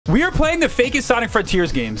We are playing the fakest Sonic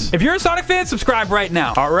Frontiers games. If you're a Sonic fan, subscribe right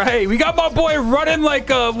now. All right, we got my boy running like,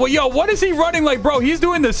 well, yo, what is he running like, bro? He's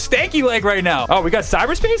doing the stanky leg right now. Oh, we got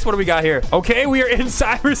cyberspace? What do we got here? Okay, we are in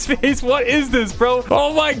cyberspace. What is this, bro?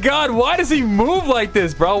 Oh my God, why does he move like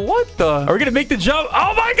this, bro? What the? Are we gonna make the jump?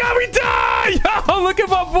 Oh my God, we died! Yo, look at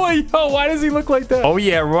my boy. Yo, why does he look like that? Oh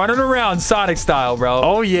yeah, running around Sonic style, bro.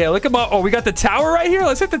 Oh yeah, look at my, oh, we got the tower right here.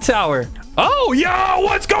 Let's hit the tower. Oh, yo,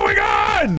 what's going on?